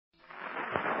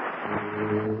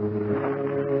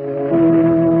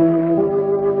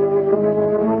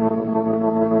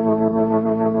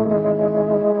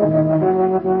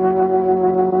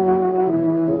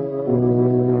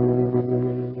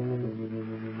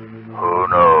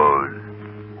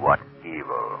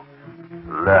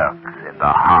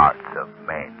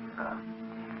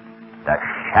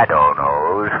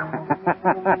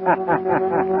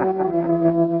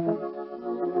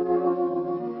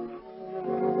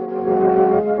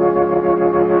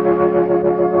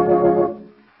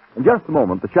just a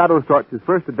moment, the Shadow starts his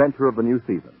first adventure of the new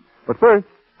season. But first,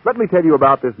 let me tell you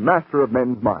about this master of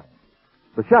men's minds.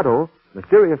 The Shadow,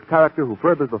 mysterious character who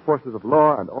furthers the forces of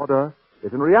law and order,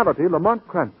 is in reality Lamont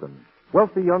Cranston,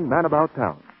 wealthy young man about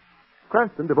town.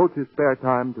 Cranston devotes his spare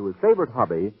time to his favorite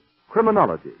hobby,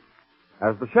 criminology.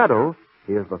 As the Shadow,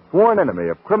 he is the sworn enemy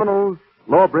of criminals,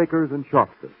 lawbreakers, and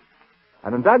sharpsters.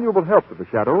 An invaluable help to the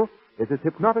Shadow is his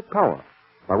hypnotic power,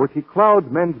 by which he clouds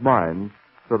men's minds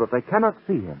so that they cannot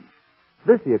see him.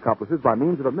 This he accomplishes by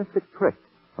means of a mystic trick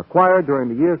acquired during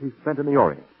the years he spent in the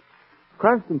Orient.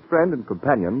 Cranston's friend and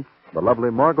companion, the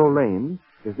lovely Margot Lane,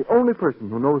 is the only person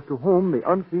who knows to whom the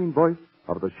unseen voice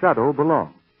of the Shadow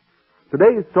belongs.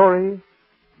 Today's story,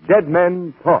 Dead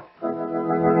Men Talk.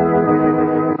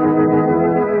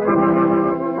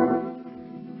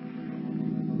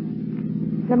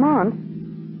 Lamont.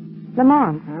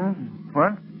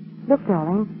 What? Look,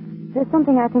 darling, there's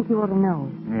something I think you ought to know.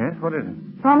 Yes, what is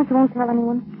it? Promise you won't tell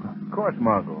anyone? Of course,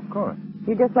 Margot, of course.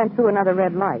 You just went through another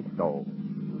red light. No.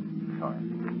 Sorry.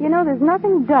 You know, there's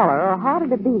nothing duller or harder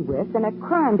to be with than a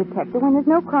crime detective when there's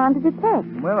no crime to detect.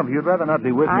 Well, if you'd rather not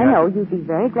be with me... I know. You'd be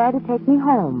very glad to take me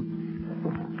home.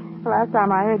 The last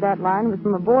time I heard that line was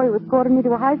from a boy who escorted me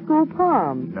to a high school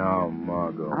prom. No,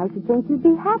 Margot. I should think you'd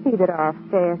be happy that our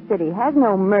fair city has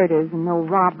no murders and no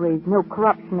robberies, no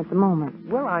corruption at the moment.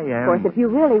 Well, I am. Of course, if you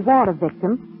really want a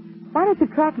victim, why don't you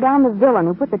track down the villain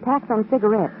who put the tax on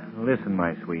cigarettes? Listen,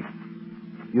 my sweet.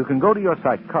 You can go to your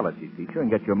psychology teacher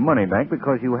and get your money back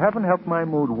because you haven't helped my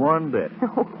mood one bit.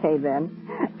 Okay, then.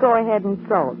 Go ahead and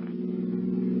sulk.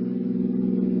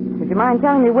 Would you mind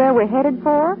telling me where we're headed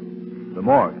for? The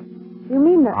morgue. You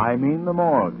mean the... I mean the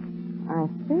morgue. I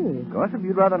see. Of course, if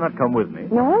you'd rather not come with me.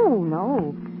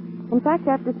 No. In fact,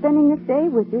 after spending this day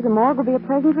with you, the morgue will be a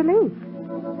pleasant relief.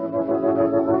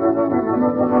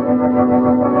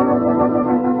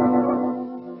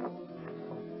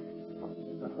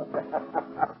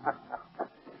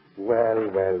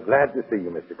 Well, glad to see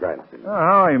you, Mr. Cranston. Oh,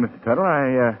 how are you, Mr. Tuttle?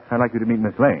 I'd like you to meet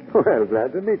Miss Lane. Well,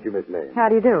 glad to meet you, Miss Lane. How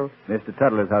do you do? Mr.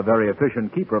 Tuttle is our very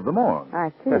efficient keeper of the morgue.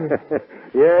 I see.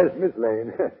 Yes, Miss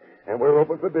Lane. And we're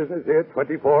open for business here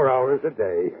 24 hours a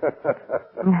day.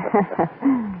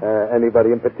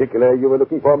 Anybody in particular you were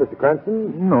looking for, Mr.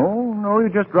 Cranston? No, you're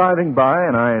just driving by,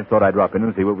 and I thought I'd drop in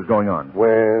and see what was going on.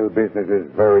 Well, business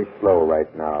is very slow right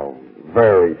now.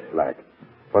 Very slack.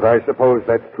 But I suppose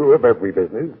that's true of every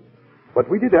business. But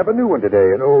we did have a new one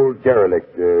today. An old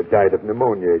derelict died of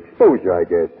pneumonia. Exposure, I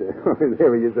guess.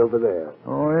 There he is over there.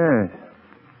 Oh, yes.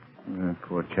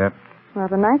 Poor chap.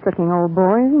 Rather nice-looking old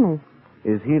boy, isn't he?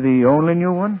 Is he the only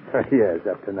new one? Yes,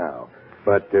 up to now.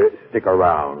 But stick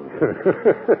around.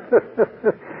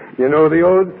 You know the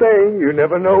old saying, you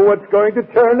never know what's going to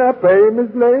turn up,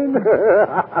 Miss Lane?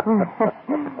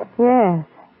 Yes.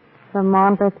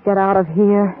 Lamont, let's get out of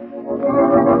here.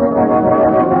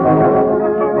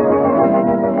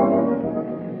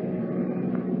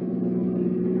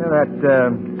 That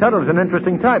Tuttle's an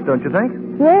interesting type, don't you think?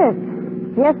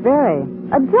 Yes, very.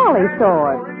 A jolly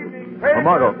sort. Oh,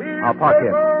 Margot, I'll park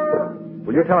here.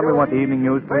 Will you tell him we want the evening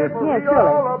news, please? Yes,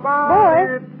 surely.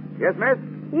 Boy, Yes, miss?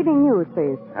 evening news,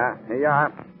 please. Here you are.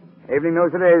 Evening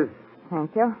news it is.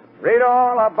 Thank you. Read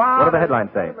all about... What do the headlines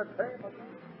say?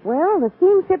 Well, the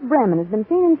steamship Bremen has been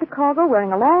seen in Chicago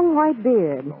wearing a long white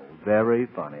beard. Very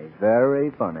funny,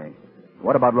 very funny.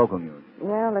 What about local news?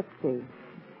 Well, let's see.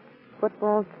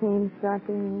 Football team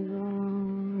starting,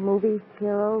 movie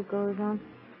hero goes on.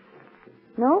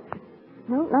 Nope,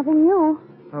 nothing new.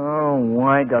 Oh,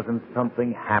 why doesn't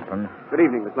something happen? Good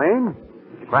evening, Miss Lane.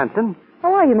 Mr. Cranston.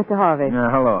 How are you, Mr. Harvey?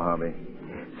 Hello, Harvey.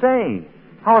 Say,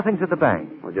 how are things at the bank?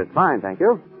 Well, just fine, thank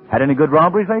you. Had any good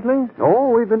robberies lately? Oh,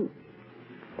 we've been...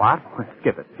 What?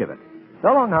 Skip it. So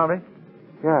long, Harvey.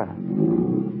 Yeah.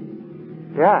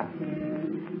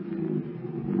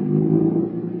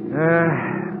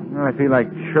 I feel like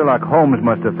Sherlock Holmes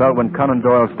must have felt when Conan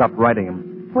Doyle stopped writing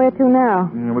him. Where to now?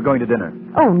 We're going to dinner.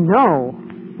 Oh, no.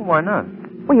 Why not?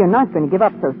 Well, you're not going to give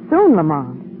up so soon,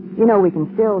 Lamont. You know we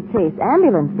can still chase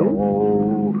ambulances.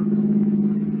 Oh.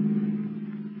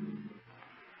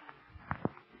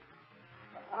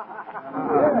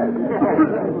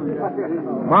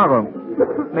 Margot,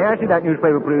 may I see that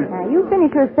newspaper, please? Now, you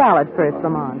finish your salad first,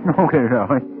 Lamont. Okay,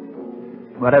 darling.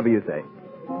 Whatever you say.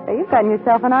 Hey, you've gotten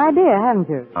yourself an idea, haven't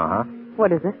you? Uh-huh.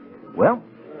 What is it? Well,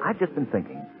 I've just been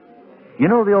thinking. You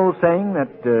know the old saying that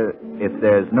if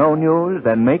there's no news,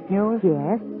 then make news?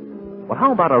 Yes. Well,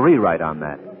 how about a rewrite on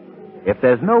that? If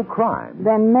there's no crime...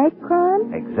 Then make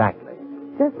crime? Exactly.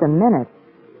 Just a minute.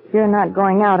 You're not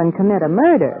going out and commit a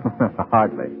murder.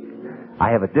 Hardly.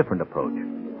 I have a different approach.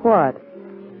 What?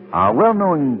 Our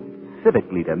well-known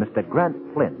civic leader, Mr. Grant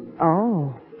Flynn.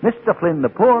 Oh. Mr. Flynn, the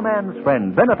poor man's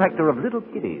friend, benefactor of little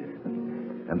kiddies,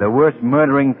 and the worst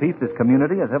murdering thief this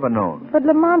community has ever known. But,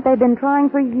 Lamont, they've been trying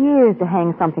for years to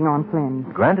hang something on Flynn.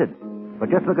 Granted. But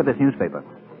just look at this newspaper.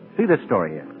 See this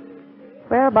story here.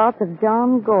 Whereabouts of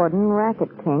John Gordon, racket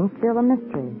king, still a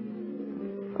mystery.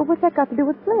 But what's that got to do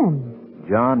with Flynn?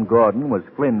 John Gordon was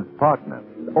Flynn's partner.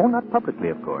 Oh, not publicly,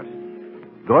 of course.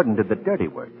 Gordon did the dirty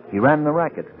work. He ran the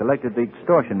rackets, collected the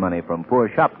extortion money from poor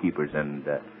shopkeepers, and,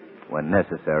 when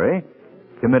necessary,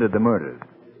 committed the murders.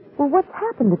 Well, what's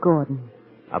happened to Gordon?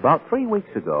 About 3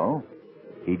 weeks ago,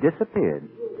 he disappeared.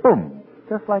 Boom.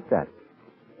 Just like that.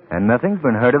 And nothing's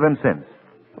been heard of him since.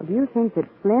 Well, do you think that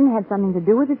Flynn had something to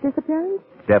do with his disappearance?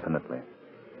 Definitely.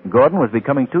 Gordon was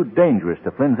becoming too dangerous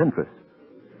to Flynn's interests.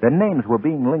 Their names were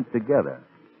being linked together,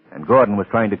 and Gordon was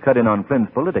trying to cut in on Flynn's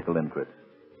political interests,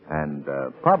 and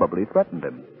probably threatened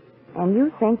him. And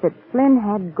you think that Flynn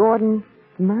had Gordon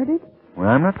murdered? Well,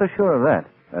 I'm not so sure of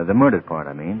that. The murdered part,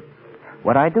 I mean.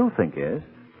 What I do think is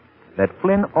that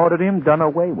Flynn ordered him done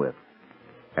away with.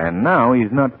 And now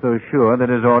he's not so sure that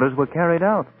his orders were carried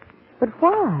out. But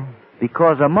why?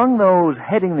 Because among those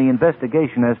heading the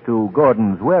investigation as to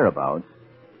Gordon's whereabouts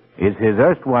is his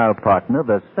erstwhile partner,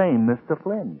 the same Mr.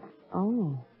 Flynn.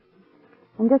 Oh.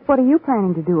 And just what are you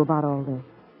planning to do about all this?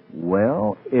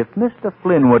 Well, if Mr.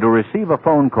 Flynn were to receive a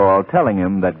phone call telling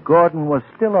him that Gordon was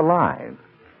still alive,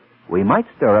 we might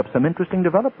stir up some interesting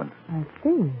developments. I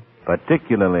see.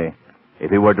 Particularly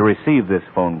if he were to receive this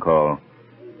phone call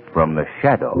from the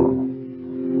shadow.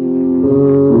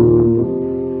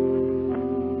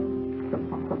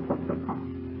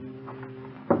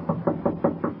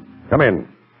 Come in.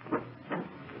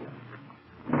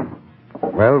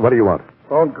 Well, what do you want?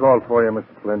 Phone call for you, Mr.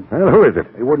 Flynn. Well, who is it?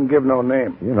 He wouldn't give no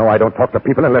name. You know I don't talk to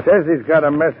people unless... Says he's got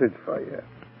a message for you.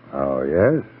 Oh,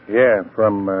 yes? Yeah,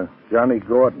 from Johnny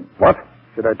Gordon. What?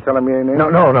 Should I tell him your name?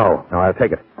 No, I'll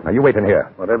take it. Now, you wait in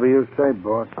here. Whatever you say,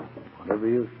 boss. Whatever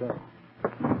you say.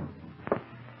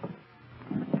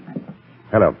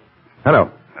 Hello.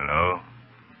 Hello,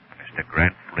 Mr.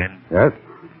 Grant Flynn. Yes?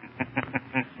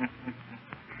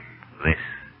 This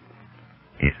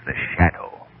is the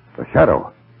shadow. The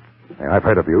shadow. Hey, I've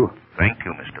heard of you. Thank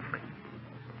you, Mr. Flynn.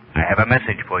 I have a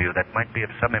message for you that might be of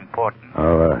some importance.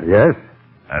 Oh, yes?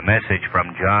 A message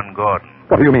from John Gordon.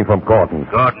 What do you mean from Gordon?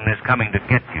 Gordon is coming to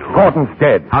get you. Gordon's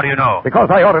dead. How do you know? Because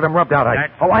I ordered him rubbed out.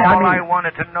 That's all I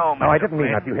wanted to know, Mr. No, I didn't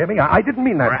mean that. You hear me? I didn't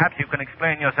mean that. Perhaps you can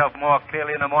explain yourself more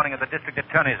clearly in the morning at the district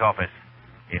attorney's office.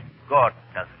 If Gordon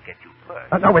doesn't get you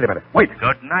first. No, wait a minute. Wait.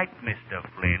 Good night, Mr.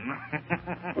 Flynn.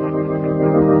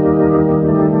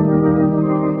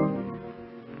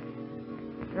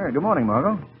 Good morning,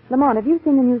 Margot. Lamont, have you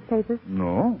seen the newspapers?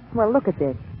 No. Well, look at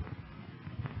this.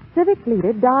 Civic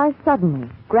leader dies suddenly.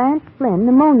 Grant Flynn,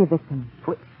 pneumonia victim.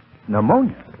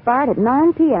 Pneumonia? Expired at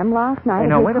 9 p.m. last night Hey, at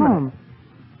now, his wait a home. minute.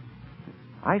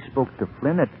 I spoke to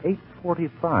Flynn at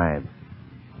 8:45.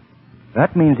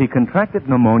 That means he contracted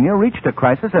pneumonia, reached a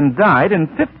crisis, and died in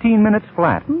 15 minutes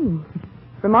flat.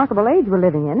 Remarkable age we're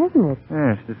living in, isn't it?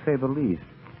 Yes, to say the least.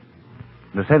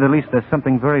 To say the least, there's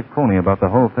something very phony about the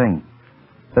whole thing.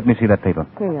 Let me see that paper.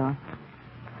 Here you are.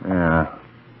 Yeah.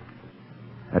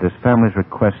 At his family's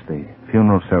request, the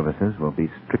funeral services will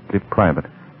be strictly private.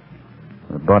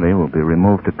 The body will be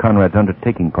removed to Conrad's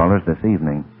undertaking parlors this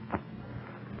evening.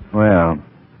 Well,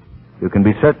 you can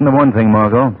be certain of one thing,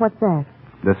 Margot. What's that?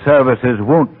 The services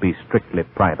won't be strictly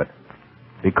private.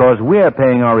 Because we're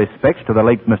paying our respects to the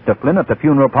late Mr. Flynn at the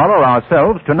funeral parlor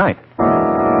ourselves tonight.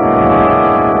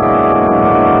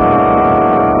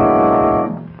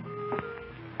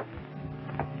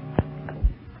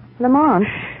 Lamont.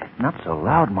 Not so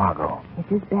loud, Margot. Is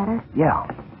this better? Yeah.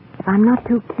 If I'm not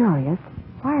too curious,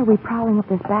 why are we prowling up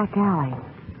this back alley?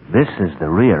 This is the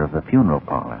rear of the funeral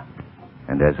parlor.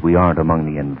 And as we aren't among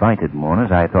the invited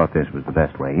mourners, I thought this was the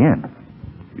best way in.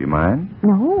 Do you mind?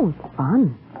 No, it's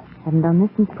fun. Haven't done this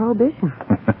since Prohibition.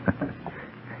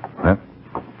 Well,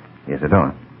 here's the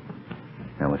door.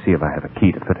 Now we'll see if I have a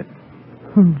key to fit it.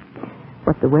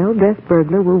 What the well-dressed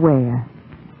burglar will wear.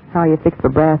 How you fix for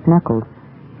brass knuckles.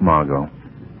 Margot,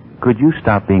 could you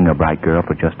stop being a bright girl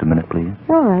for just a minute, please?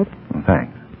 All right. Well,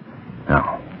 thanks.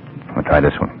 Now, we'll try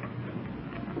this one.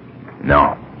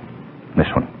 No, this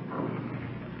one.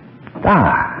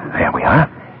 Ah, there we are.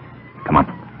 Come on.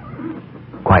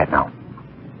 Quiet now.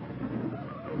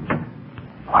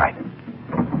 All right.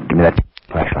 Give me that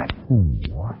flashlight.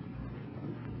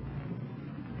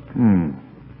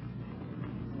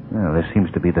 Well, this seems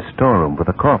to be the storeroom for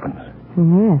the coffins.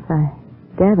 Yes, I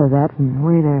gather that from the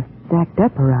way they're stacked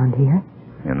up around here.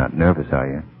 You're not nervous, are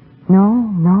you?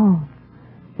 No.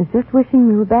 was just wishing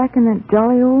we were back in that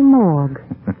jolly old morgue.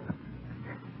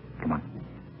 Come on.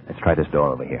 Let's try this door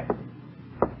over here.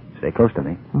 Stay close to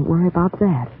me. Don't worry about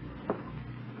that.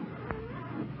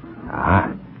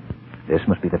 Ah, this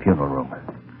must be the funeral room.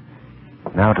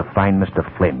 Now to find Mr.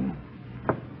 Flynn.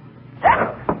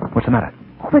 What's the matter?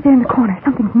 Over there in the corner,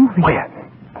 something's moving. Where?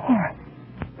 There.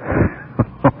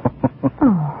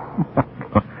 Oh.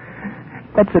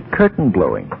 That's a curtain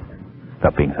blowing.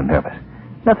 Stop being so nervous.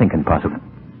 Nothing can possibly...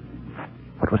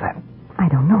 What was that? I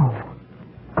don't know.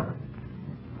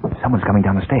 Someone's coming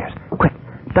down the stairs. Quick,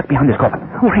 duck behind this coffin.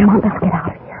 Oh, come on, let's get out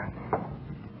of here.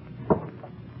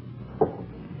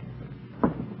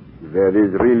 There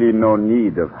is really no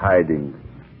need of hiding.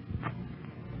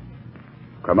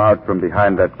 Come out from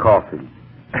behind that coffin.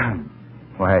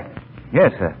 Why,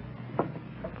 yes, sir.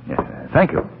 Yes,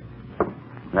 thank you.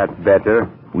 That's better.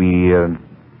 We're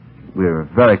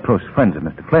very close friends of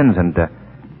Mr. Flynn's, and,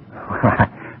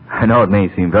 I know it may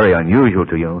seem very unusual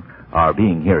to you, our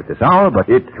being here at this hour, but...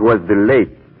 It was the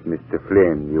late Mr.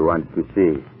 Flynn you wanted to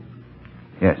see.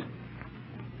 Yes.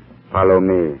 Follow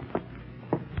me.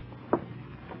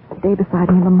 Stay beside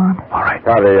me, Lamont. All right.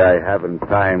 Sorry I haven't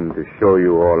time to show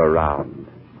you all around.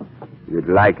 You'd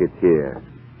like it here.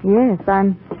 Yes,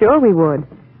 I'm sure we would.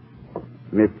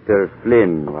 Mr.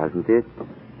 Flynn, wasn't it?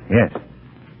 Yes.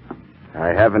 I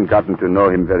haven't gotten to know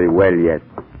him very well yet.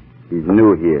 He's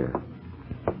new here.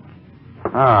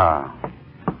 Ah,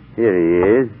 here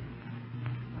he is.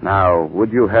 Now,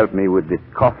 would you help me with this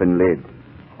coffin lid?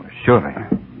 Oh, surely.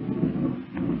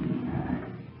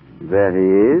 There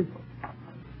he is.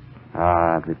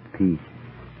 Ah, the piece.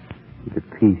 The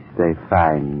piece they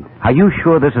find. Are you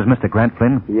sure this is Mr. Grant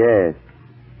Flynn? Yes.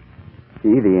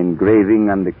 See the engraving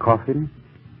on the coffin?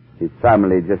 His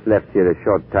family just left here a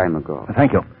short time ago.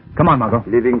 Thank you. Come on, Margot.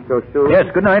 Leaving so soon? Yes,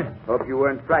 good night. Hope you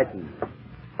weren't frightened.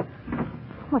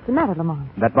 What's the matter, Lamont?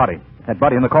 That body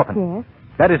in the coffin. Yes?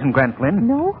 That isn't Grant Flynn.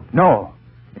 No? No.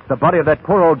 It's the body of that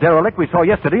poor old derelict we saw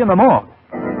yesterday in the morgue.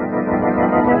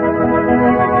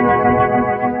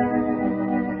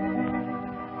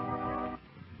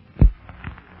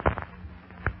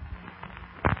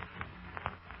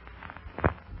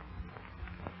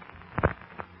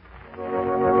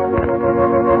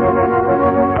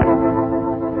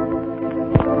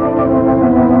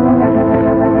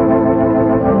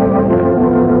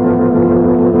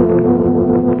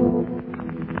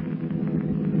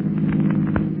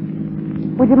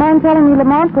 Would you mind telling me,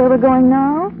 Lamont, where we're going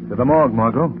now? To the morgue,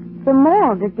 Margot. The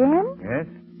morgue again? Yes?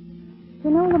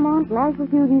 You know, Lamont, life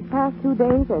with you these past 2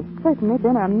 days has certainly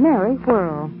been a merry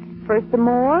whirl. First the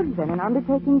morgue, then an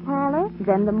undertaking parlor,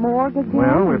 then the morgue again.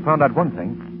 Well, we found out one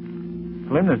thing.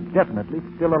 Flynn is definitely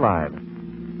still alive.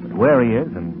 But where he is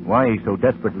and why he so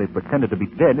desperately pretended to be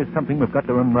dead is something we've got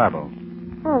to unravel.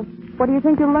 Oh, what do you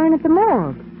think you'll learn at the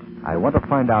morgue? I want to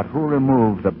find out who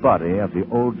removed the body of the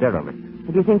old derelict.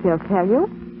 Do you think they'll tell you?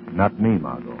 Not me,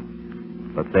 Margot.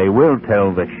 But they will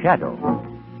tell the shadow.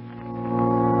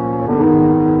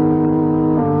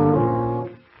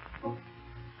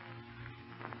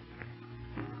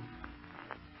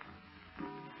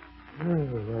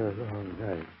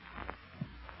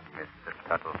 Mr.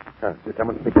 Tuttle. Did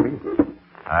someone speak to me?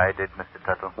 I did, Mr.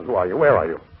 Tuttle. Who are you? Where are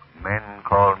you? Men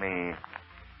call me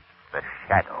the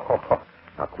shadow. Oh,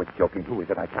 now quit joking. Who is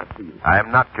it? I can't see you.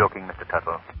 I'm not joking, Mr.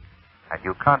 Tuttle. And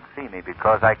you can't see me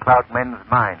because I cloud men's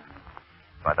minds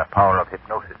by the power of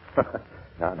hypnosis.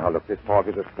 Now, look, this morgue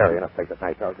is a scary enough place at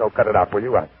night. Now, go cut it out, will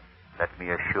you? Let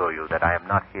me assure you that I am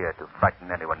not here to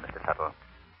frighten anyone, Mr. Tuttle.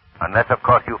 Unless, of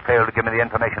course, you fail to give me the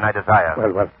information I desire.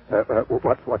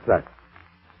 What's that?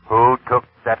 Who took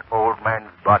that old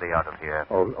man's body out of here?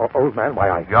 Old man?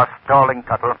 Why, You're stalling,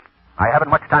 Tuttle. I haven't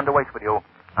much time to waste with you.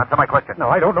 Answer my question. No,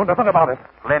 I don't know nothing about it.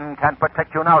 Flynn can't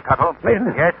protect you now, Tuttle.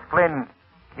 Flynn? Yes, Flynn.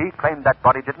 He claimed that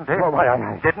body, didn't he? Oh,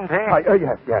 Didn't he?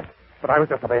 Yes. But I was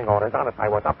just obeying orders. Honest, I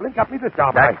was. Now, Flynn got me this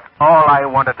job. That's all I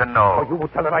wanted to know. Oh, you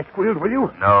won't tell her I squealed, will you?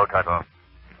 No, Tuttle.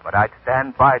 But I'd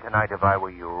stand by tonight if I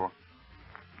were you.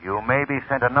 You may be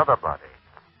sent another body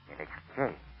in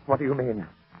exchange. What do you mean?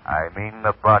 I mean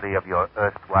the body of your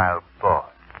erstwhile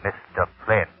boss, Mr.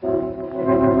 Flynn.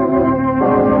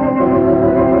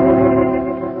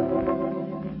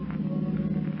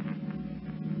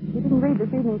 You didn't read this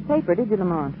evening's paper, did you,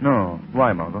 Lamont? No.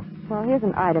 Why, Margot? Well, here's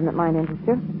an item that might interest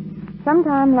you.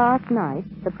 Sometime last night,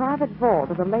 the private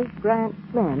vault of the late Grant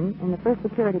Flynn in the First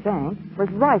Security Bank was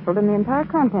rifled and the entire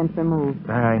contents removed.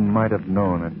 I might have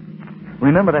known it.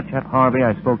 Remember that chap Harvey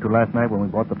I spoke to last night when we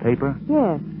bought the paper?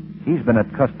 Yes. He's been a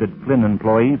trusted Flynn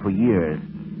employee for years.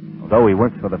 Although he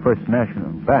works for the First National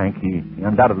Bank, he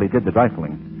undoubtedly did the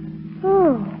rifling.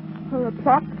 Oh, well, the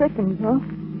plot thickens, huh?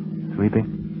 sleepy?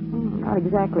 Not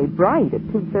exactly bright at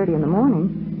 2:30 in the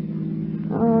morning.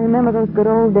 Oh, remember those good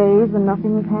old days when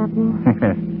nothing was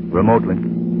happening? Remotely.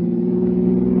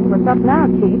 What's up now,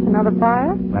 Chief? Another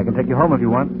fire? I can take you home if you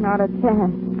want. Not a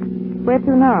chance. Where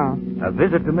to now? A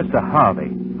visit to Mr.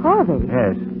 Harvey. Harvey?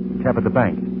 Yes, the chap at the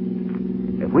bank.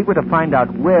 If we were to find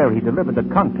out where he delivered the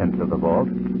contents of the vault,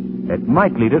 it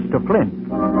might lead us to Flint.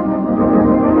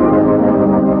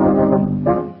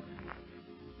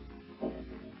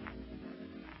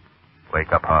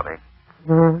 Wake up, Harvey.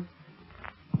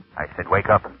 I said wake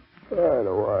up. I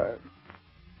know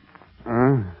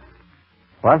why.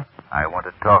 What? I want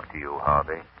to talk to you,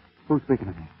 Harvey. Who's speaking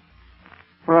to me?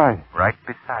 Right. Right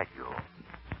beside you.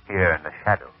 Here in the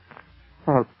shadows.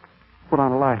 I'll put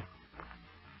on a light.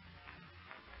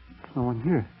 No one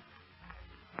here.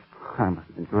 I must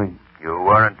have been dreaming. You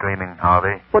weren't dreaming,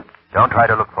 Harvey. What? Don't try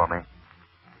to look for me.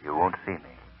 You won't see me.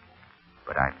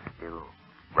 But I'm still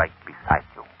right beside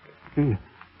you. See?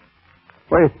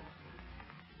 Wait.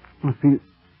 Must be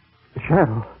a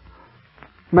shadow.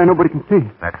 Man nobody can see.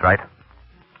 That's right.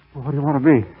 Well, what do you want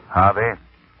to be? Harvey,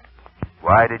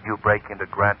 why did you break into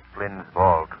Grant Flynn's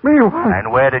vault? Me? Why?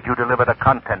 And where did you deliver the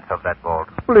contents of that vault?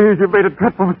 Please, you made a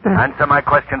dreadful mistake. Answer my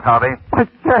questions, Harvey. I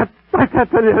can't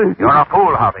tell you anything. You're a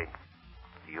fool, Harvey.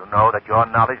 Do you know that your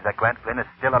knowledge that Grant Flynn is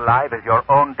still alive is your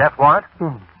own death warrant?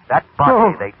 No. That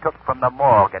body No. they took from the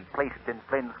morgue and placed in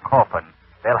Flynn's coffin,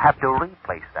 they'll have to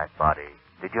replace that body.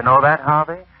 Did you know that,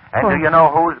 Harvey? And do you know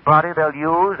whose body they'll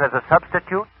use as a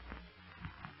substitute?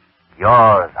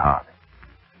 Yours, Harvey.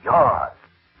 Yours.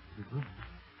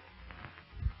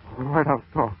 All right, I'll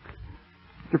talk.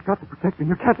 You've got to protect me.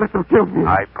 You can't let them kill me.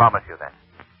 I promise you that.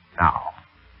 Now,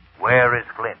 where is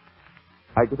Flynn?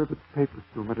 I delivered the papers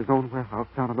to him at his own warehouse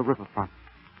down on the riverfront.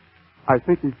 I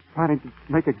think he's planning to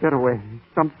make a getaway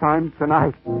sometime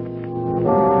tonight.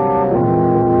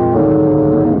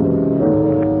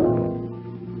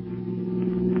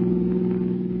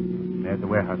 There's the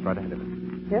warehouse right ahead of us.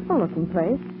 Careful-looking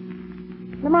place.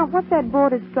 Lamont, what's that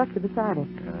boarded structure beside it?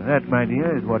 That, my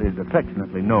dear, is what is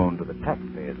affectionately known to the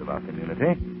taxpayers of our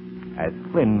community as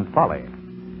Flynn's Folly.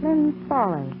 Flynn's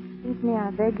Folly. Seems to me I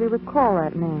vaguely recall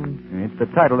that name. It's the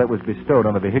title that was bestowed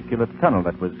on the vehicular tunnel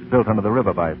that was built under the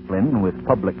river by Flynn with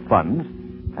public funds,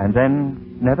 and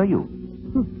then never used.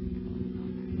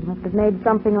 You must have made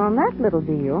something on that little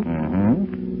deal.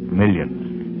 Mm-hmm. Millions.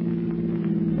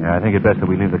 Yeah, I think it best that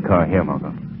we leave the car here,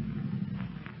 Margot.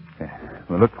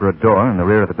 We'll look for a door in the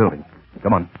rear of the building.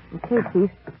 Come on. Okay, Chief.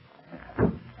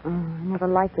 I never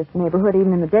liked this neighborhood,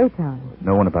 even in the daytime.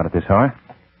 No one about at this hour.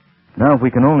 Now, if we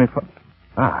can only...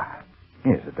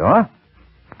 here's the door.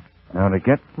 Now to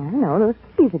get... I know, those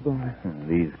keys again.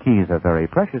 These keys are very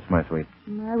precious, my sweet.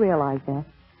 I realize that.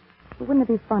 But wouldn't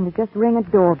it be fun to just ring a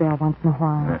doorbell once in a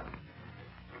while?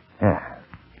 Yeah.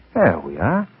 There we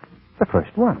are. The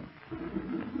first one.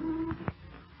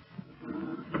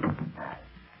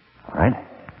 All right.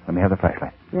 Let me have the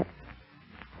flashlight. Yeah.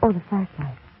 Oh, the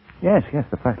flashlight. Yes,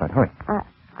 the flashlight. Hurry.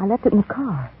 I left it in the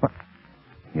car. What?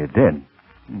 You did?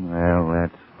 Well,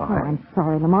 that's Oh, fine. I'm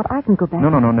sorry, Lamont. I can go back. No,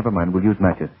 never mind. We'll use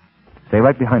matches. Stay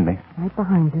right behind me. Right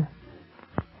behind you.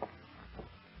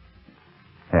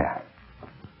 There.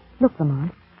 Look,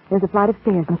 Lamont. There's a flight of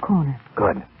stairs in the corner.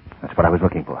 Good. That's what I was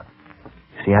looking for.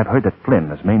 You see, I've heard that Flynn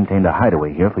has maintained a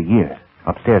hideaway here for years.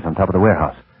 Upstairs on top of the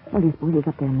warehouse. Well, do you suppose he's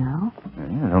up there now?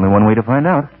 There's only one way to find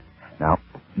out. Now,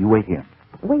 you wait here.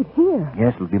 Wait here?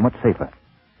 Yes, it'll be much safer.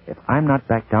 If I'm not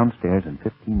back downstairs in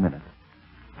 15 minutes,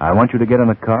 I want you to get in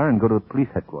the car and go to the police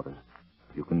headquarters.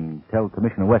 You can tell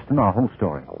Commissioner Weston our whole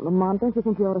story. Oh, Lamont, don't you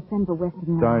think you ought to send for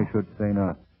Weston now? I should say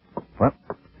not. Well,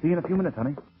 see you in a few minutes,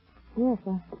 honey. Yes,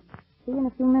 sir. See you in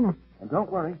a few minutes. And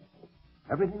don't worry.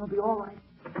 Everything will be all right.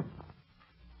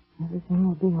 Everything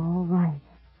will be all right.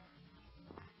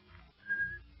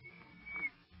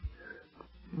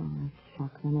 Oh,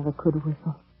 shucks, I never could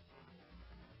whistle.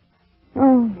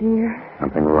 Oh, dear.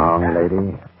 Something wrong,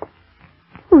 lady?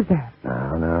 Who's that?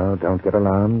 No, don't get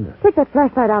alarmed. Take that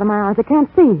flashlight out of my eyes. I can't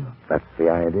see you. That's the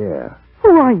idea.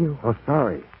 Who are you? Oh,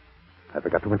 sorry. I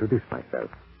forgot to introduce myself.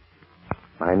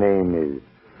 My name is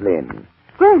Flynn.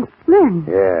 Grant Flynn.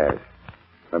 Yes.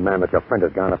 The man that your friend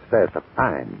has gone upstairs to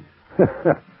find.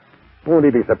 Won't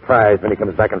he be surprised when he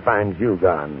comes back and finds you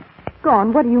gone?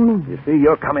 Gone? What do you mean? You see,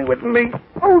 you're coming with me.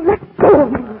 Oh, let go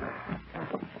of me.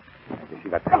 You see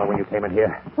that tunnel when you came in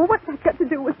here? Well, what's that got to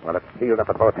do with... Well, it's sealed up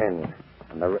at both ends.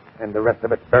 And the rest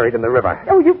of it's buried in the river.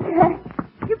 Oh, you can't.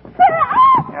 You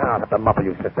can't. I'll have to muffle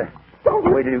you, sister.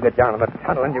 Don't. Wait till you get down in the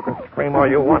tunnel and you can scream all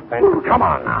you want then. Come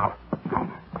on now.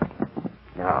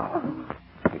 Now,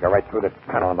 you go right through this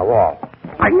panel on the wall.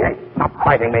 I say, stop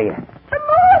fighting me.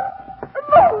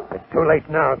 too late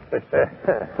now, sister.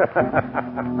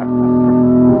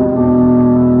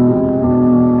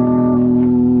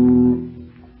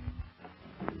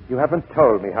 You haven't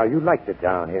told me how you liked it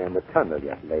down here in the tunnel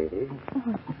yet, lady.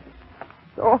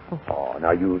 It's awful. Oh,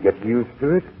 now you'll get used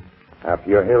to it. After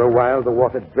you're here a while, the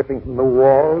water dripping from the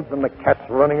walls and the cats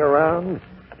running around,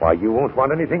 why, you won't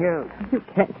want anything else. You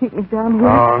can't keep me down here.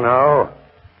 Oh, no.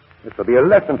 This will be a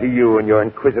lesson to you and your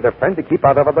inquisitive friend to keep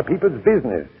out of other people's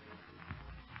business.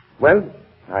 Well,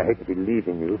 I hate to be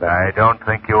leaving you, but... I don't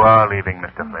think you are leaving,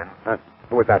 Mr. Flynn.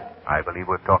 Who was that? I believe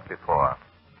we've talked before.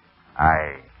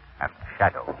 I am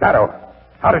Shadow. Shadow.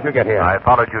 How did you get here? I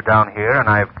followed you down here, and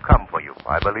I've come for you.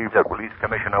 I believe that Police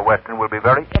Commissioner Weston will be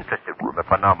very interested in the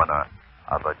phenomena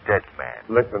of a dead man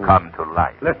Listen. come to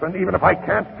life. Listen, even if I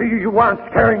can't see you, you aren't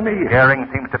scaring me. Scaring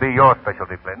seems to be your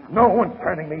specialty, Flynn. No one's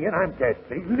turning me in. I'm dead,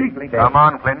 see? Legally dead. Come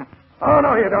on, Flynn. Oh,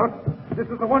 no, you don't. This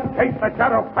is the one case that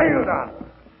Shadow failed on.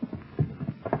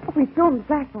 Oh, he's thrown his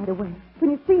flashlight away. Can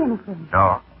you see anything?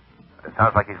 No. It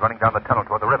sounds like he's running down the tunnel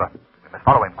toward the river. We must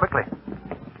follow him quickly.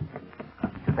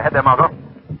 Just ahead there, Margot.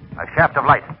 A shaft of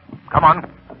light. Come on.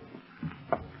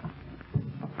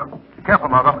 Be careful,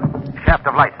 Margot. Shaft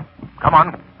of light. Come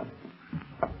on.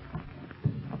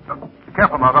 Be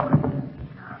careful, Margot.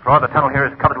 The floor of the tunnel here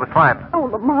is covered with slime. Oh,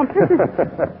 Lamont, this is...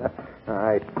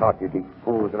 I thought you'd be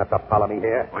fools enough to follow me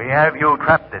here. We have you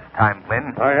trapped this time,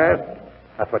 Flynn. Oh, yes?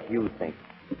 That's what you think.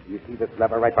 You see this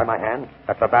lever right by my hand?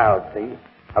 That's a valve, see?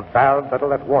 A valve that'll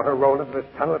let water roll into this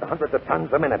tunnel at hundreds of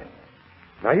tons a minute.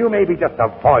 Now, you may be just a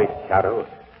voice, Shadow,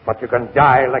 but you can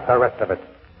die like the rest of us.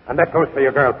 And that goes for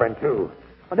your girlfriend, too.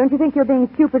 Well, don't you think you're being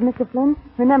stupid, Mr. Flynn?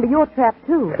 Remember, you're trapped,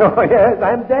 too. Oh, yes,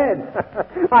 I'm dead.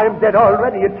 I'm dead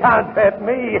already. You can't hurt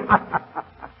me.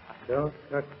 Don't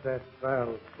touch that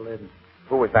valve, Flynn.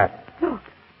 Who was that? Look,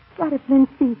 right at Flynn's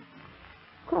feet.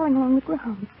 Crawling along the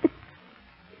ground. It's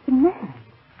a man.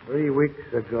 3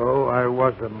 weeks ago, I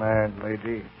was a man,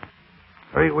 lady.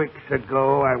 3 weeks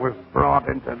ago, I was brought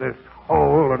into this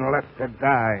hole and left to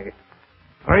die.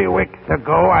 3 weeks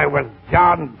ago, I was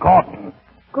John Gordon.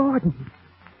 Gordon.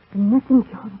 The missing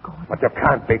John Gordon. But you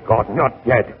can't be Gordon. You're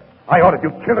dead. I ordered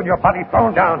you killed and your body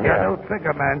thrown down here. No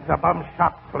trigger man's a bum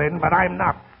shot, Flynn, but I'm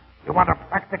not. You want a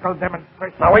practical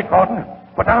demonstration? Now, wait, Gordon.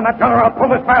 Put down that gun or I'll pull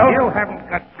this valve. You haven't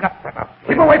got guts enough.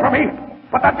 Keep away from me.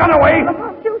 Put that gun away.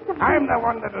 Lamont, do something. I'm the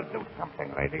one that'll do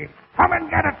something, lady. Come and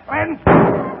get it, Flynn.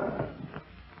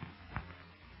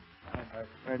 My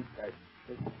friend, I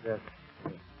think that...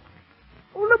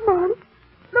 Oh, Lamont.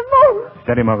 Lamont.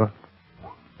 Steady, Margot.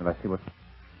 Shall I see what...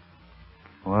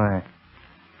 Why,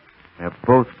 they're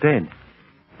both dead.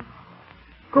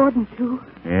 Gordon, too.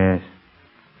 Yes.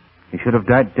 He should have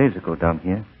died days ago down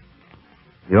here.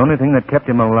 The only thing that kept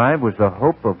him alive was the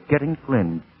hope of getting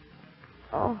Flynn.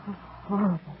 Oh,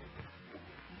 horrible.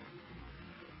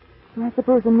 Well, I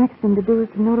suppose the next thing to do is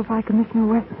to notify Commissioner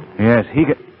Weston. Yes, he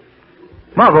get...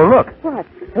 Margot, look. What?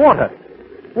 Water.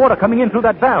 Water coming in through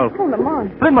that valve. Oh,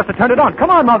 Lamont. Flynn must have turned it on.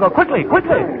 Come on, Margot, quickly,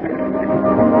 quickly.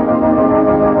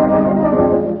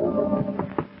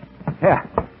 Yeah,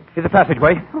 here's a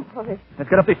passageway. Oh, sorry. Let's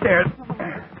get up these stairs.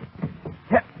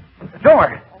 Yeah, the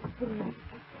door.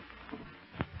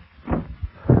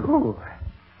 Ooh.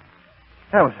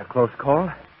 That was a close call.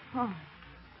 Oh.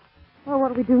 Well,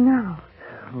 what do we do now?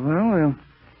 Well, we'll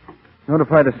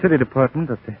notify the city department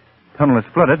that the tunnel is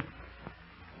flooded.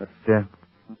 But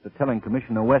after telling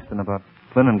Commissioner Weston about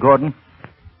Flynn and Gordon,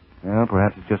 well,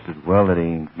 perhaps it's just as well that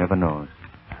he never knows.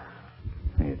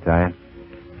 Are you tired?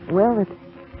 Well, it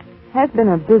has been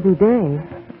a busy day.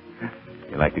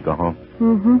 You like to go home?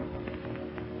 Mm-hmm.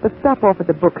 But stop off at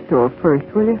the bookstore first,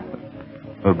 will you?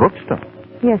 A bookstore?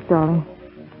 Yes, darling.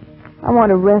 I want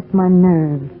to rest my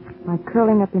nerves by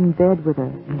curling up in bed with a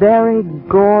very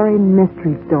gory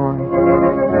mystery story.